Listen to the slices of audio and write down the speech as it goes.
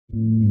Okay,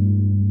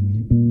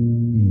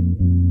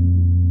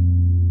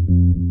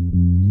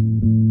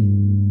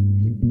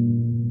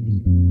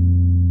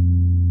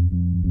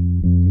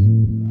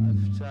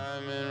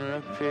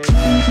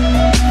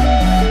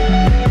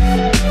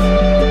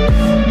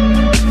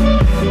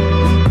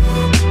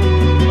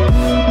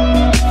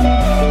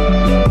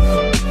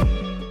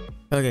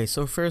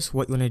 so first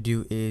what you want to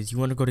do is you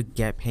want to go to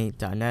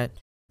getpaint.net.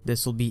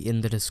 This will be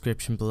in the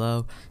description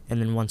below, and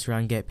then once you're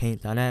on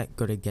getpaint.net,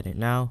 go to get it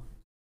now,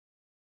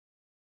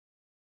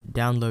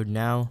 download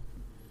now,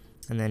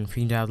 and then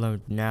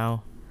pre-download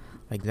now,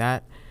 like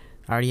that.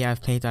 I already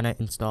have paint.net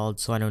installed,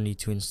 so I don't need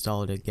to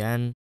install it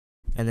again.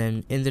 And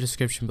then in the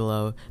description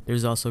below,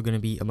 there's also going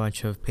to be a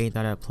bunch of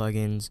paint.net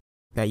plugins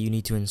that you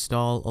need to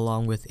install,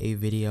 along with a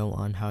video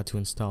on how to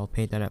install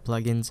paint.net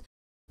plugins,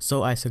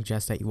 so I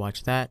suggest that you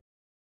watch that.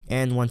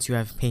 And once you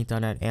have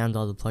paint.net and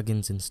all the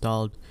plugins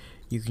installed,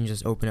 you can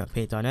just open up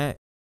paint.net,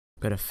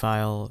 go to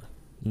file,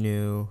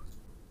 new,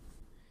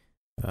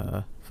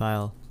 and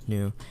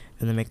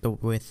then make the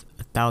width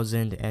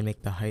 1000 and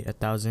make the height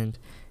 1000,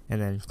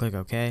 and then click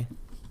OK.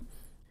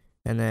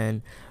 And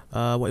then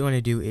what you want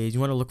to do is you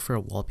want to look for a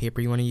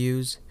wallpaper you want to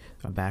use,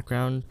 a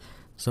background.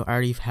 So I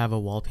already have a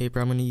wallpaper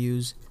I'm going to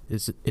use.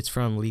 It's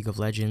from League of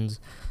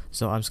Legends,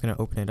 so I'm just going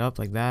to open it up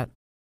like that.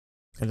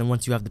 And then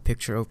once you have the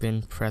picture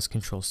open, press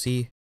Ctrl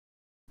C,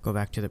 go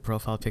back to the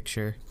profile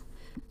picture,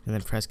 and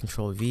then press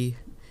Ctrl V,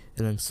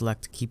 and then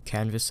select keep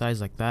canvas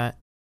size like that,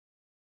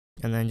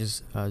 and then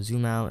just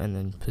zoom out and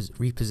then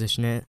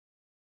reposition it.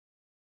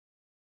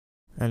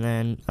 And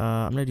then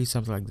I'm gonna do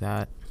something like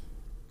that.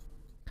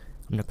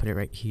 I'm gonna put it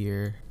right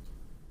here,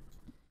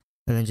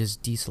 and then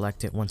just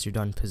deselect it once you're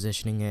done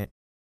positioning it.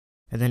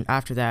 And then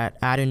after that,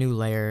 add a new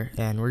layer,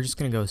 and we're just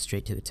gonna go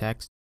straight to the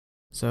text.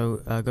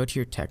 So go to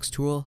your text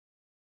tool,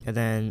 and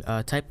then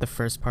type the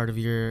first part of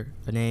your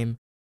name.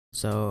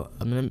 So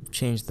I'm gonna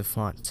change the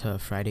font to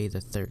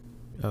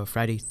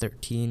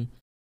Friday13.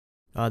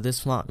 This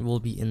font will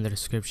be in the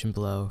description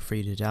below for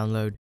you to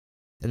download.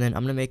 And then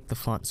I'm gonna make the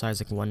font size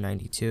like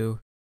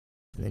 192,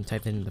 and then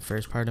type in the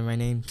first part of my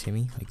name,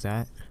 Timmy, like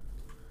that.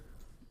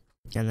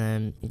 And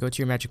then go to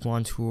your magic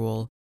wand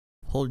tool,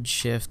 hold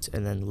shift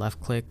and then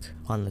left click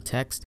on the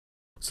text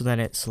so that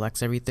it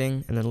selects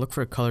everything, and then look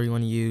for a color you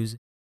want to use.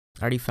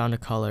 I already found a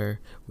color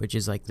which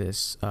is like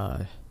this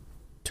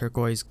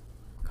turquoise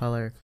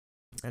color.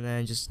 And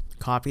then just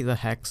copy the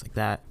hex like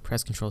that,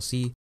 press Ctrl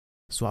C,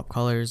 swap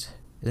colors,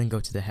 and then go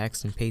to the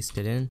hex and paste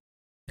it in,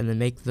 and then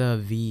make the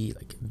V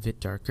like a bit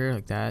darker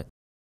like that,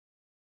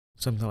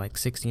 something like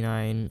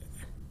 69,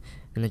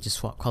 and then just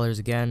swap colors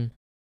again.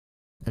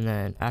 And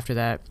then after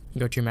that,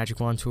 go to your magic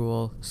wand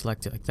tool,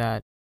 select it like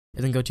that,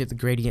 and then go to the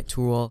gradient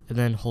tool, and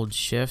then hold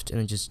shift and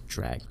then just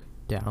drag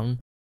down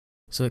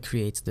so it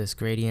creates this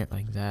gradient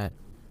like that.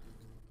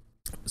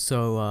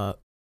 So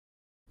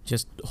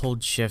just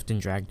hold shift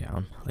and drag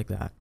down like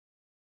that,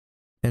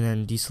 and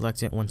then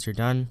deselect it once you're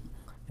done,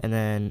 and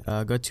then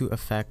go to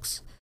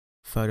effects,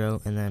 photo,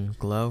 and then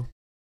glow.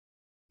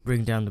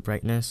 Bring down the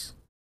brightness.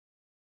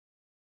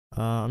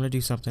 I'm gonna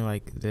do something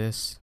like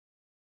this,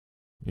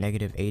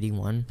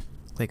 -81.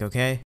 Click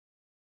OK,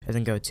 and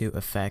then go to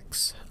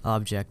effects,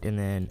 object, and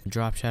then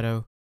drop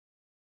shadow,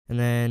 and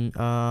then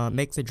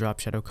make the drop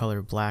shadow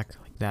color black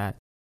like that.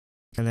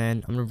 And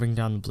then I'm gonna bring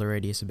down the blur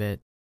radius a bit,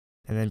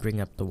 and then bring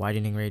up the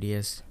widening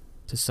radius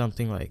to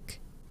something like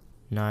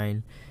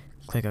 9.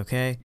 Click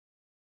OK,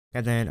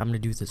 and then I'm gonna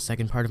do the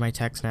second part of my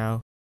text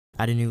now.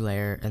 Add a new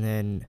layer, and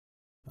then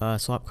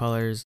swap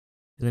colors,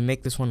 and then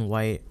make this one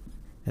white,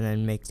 and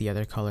then make the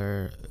other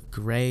color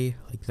gray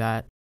like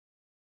that.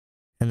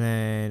 And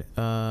then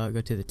go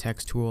to the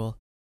text tool,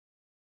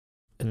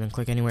 and then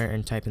click anywhere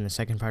and type in the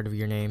second part of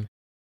your name.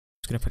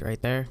 Just gonna put it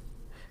right there.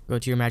 Go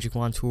to your magic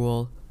wand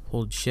tool,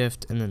 hold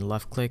shift and then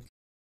left click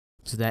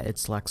so that it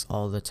selects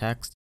all the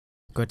text.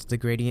 Go to the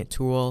gradient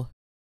tool,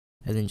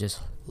 and then just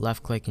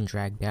left click and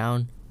drag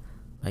down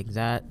like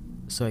that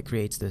so it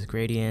creates this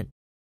gradient.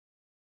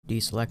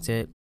 Deselect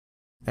it,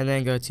 and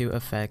then go to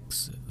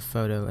effects,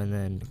 photo, and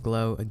then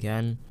glow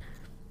again.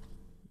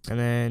 And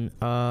then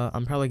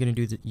I'm probably going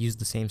to use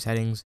the same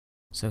settings,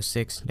 so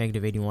 6,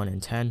 -81,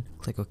 and 10.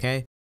 Click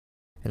OK,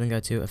 and then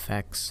go to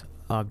effects,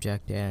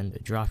 object, and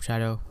drop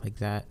shadow like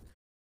that.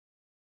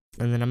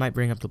 And then I might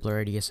bring up the blur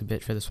radius a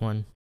bit for this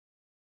one,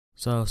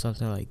 so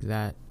something like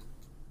that,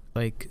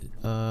 like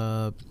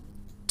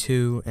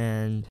 2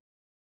 and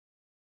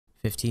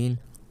 15.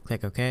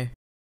 Click OK,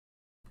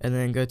 and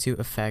then go to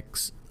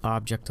effects,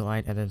 object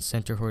align, and then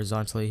center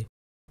horizontally.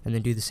 And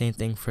then do the same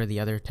thing for the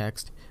other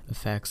text,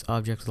 effects,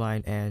 object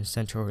line, and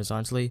center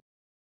horizontally.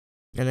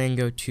 And then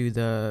go to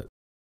the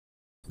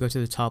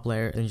top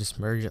layer and just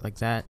merge it like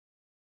that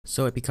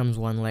so it becomes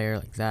one layer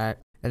like that.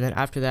 And then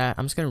after that,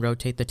 I'm just gonna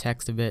rotate the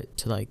text a bit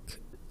to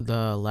like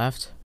the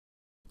left.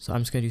 So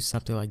I'm just gonna do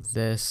something like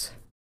this,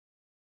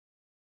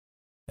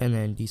 and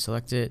then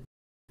deselect it,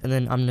 and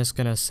then I'm just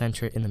gonna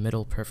center it in the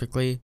middle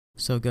perfectly.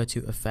 So go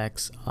to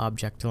effects,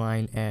 object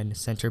align, and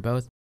center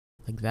both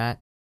like that.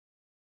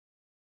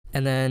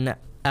 And then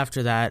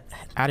after that,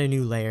 add a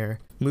new layer,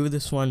 move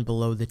this one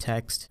below the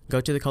text. Go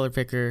to the color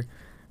picker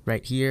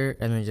right here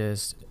and then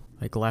just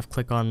like left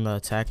click on the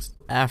text.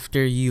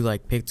 After you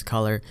like picked the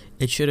color,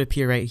 it should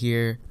appear right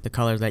here, the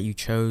color that you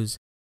chose.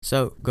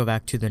 So go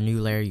back to the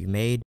new layer you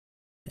made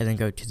and then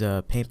go to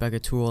the paint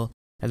bucket tool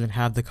and then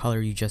have the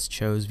color you just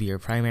chose be your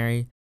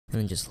primary,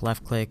 and then just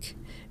left click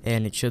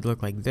and it should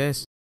look like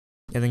this.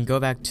 And then go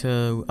back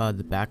to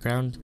the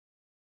background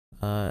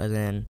and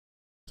then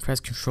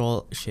press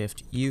Ctrl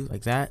Shift U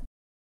like that,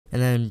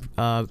 and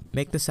then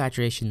make the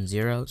saturation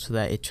 0 so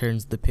that it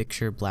turns the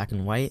picture black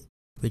and white,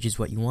 which is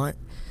what you want,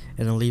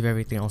 and then leave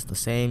everything else the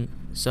same.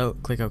 So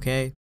click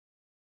OK,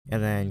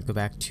 and then go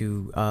back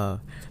to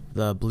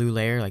the blue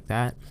layer like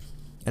that,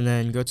 and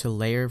then go to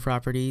layer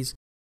properties,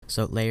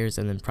 so layers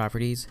and then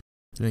properties,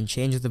 and then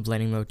change the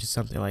blending mode to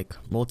something like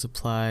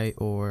multiply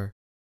or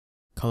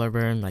color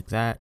burn like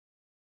that.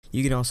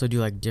 You can also do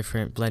like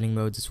different blending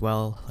modes as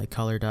well, like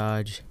color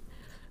dodge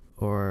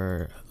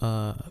or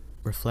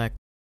reflect,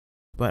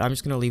 but I'm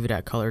just gonna leave it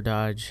at color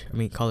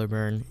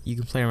burn. You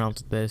can play around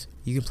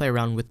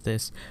with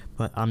this,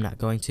 but I'm not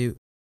going to.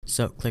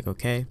 So click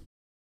OK,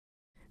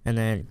 and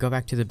then go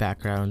back to the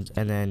background,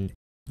 and then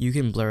you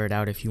can blur it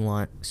out if you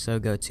want. So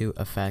go to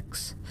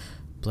effects,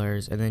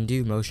 blurs, and then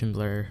do motion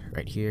blur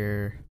right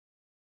here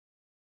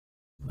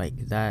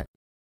like that,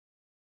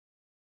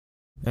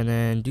 and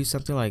then do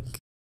something like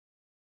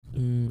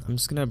I'm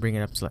just gonna bring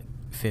it up to like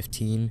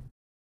 15.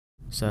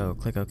 So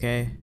click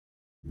OK.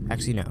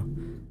 Actually no,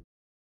 I'm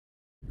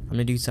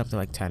gonna do something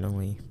like 10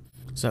 only.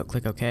 So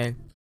click OK,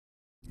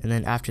 and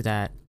then after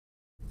that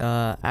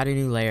add a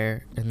new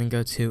layer and then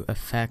go to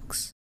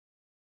effects,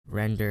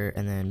 render,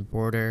 and then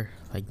border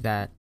like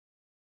that,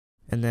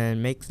 and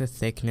then make the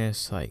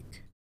thickness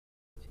like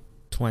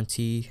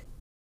 20,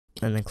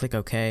 and then click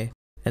OK,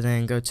 and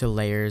then go to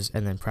layers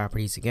and then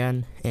properties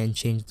again and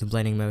change the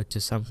blending mode to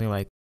something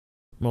like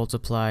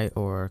multiply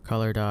or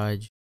color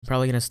dodge. I'm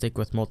probably gonna stick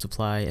with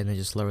multiply and then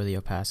just lower the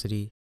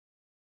opacity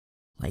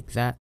like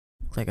that.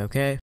 Click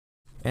OK,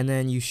 and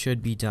then you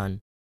should be done.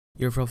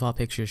 Your profile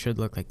picture should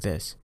look like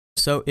this.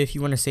 So if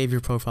you want to save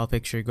your profile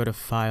picture, go to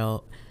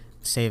File,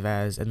 Save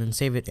As, and then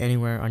save it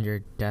anywhere on your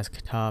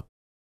desktop,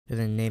 and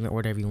then name it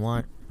whatever you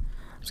want.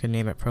 I'm just gonna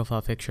name it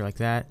profile picture like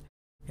that,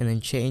 and then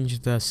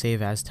change the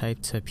Save As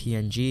type to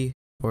PNG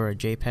or a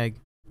JPEG,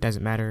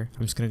 doesn't matter.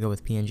 I'm just gonna go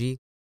with PNG,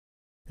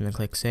 and then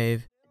click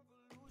Save,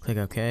 click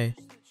OK,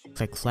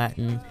 click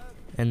Flatten,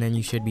 and then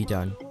you should be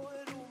done.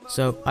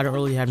 So I don't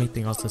really have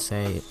anything else to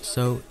say,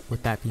 so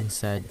with that being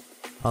said,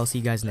 I'll see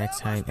you guys next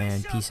time,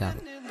 and peace out.